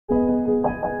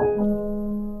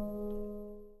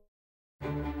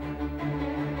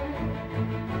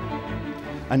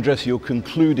Andres, you're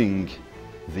concluding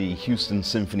the Houston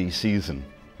Symphony season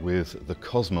with the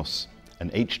Cosmos, an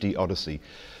HD Odyssey.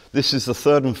 This is the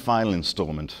third and final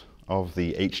installment of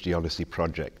the HD Odyssey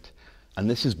project, and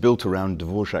this is built around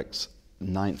Dvorak's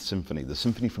Ninth Symphony, the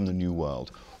Symphony from the New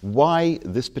World. Why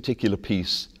this particular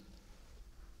piece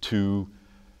to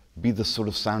be the sort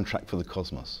of soundtrack for the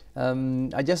Cosmos?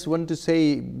 I just want to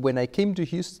say, when I came to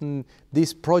Houston,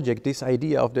 this project, this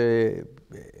idea of the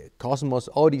Cosmos,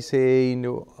 Odyssey,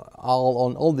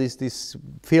 all this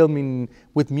filming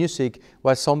with music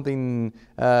was something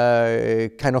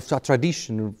kind of a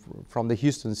tradition from the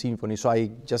Houston Symphony. So I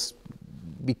just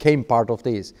became part of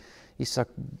this. It's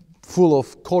full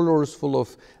of colors, full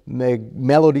of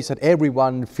melodies that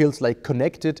everyone feels like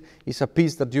connected. It's a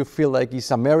piece that you feel like is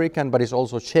American, but it's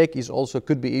also Czech. It also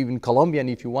could be even Colombian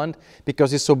if you want,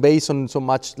 because it's so based on so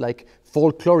much like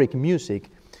folkloric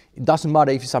music. It doesn't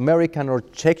matter if it's American or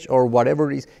Czech or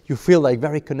whatever it is, you feel like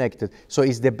very connected. So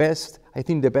it's the best, I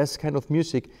think the best kind of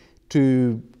music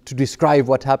to describe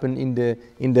what happened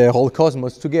in the whole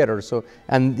cosmos together. So,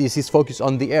 and this is focused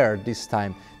on the air this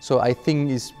time. So I think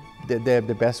it's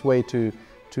the best way to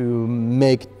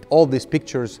make all these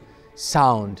pictures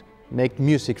sound, make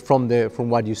music from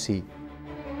what you see.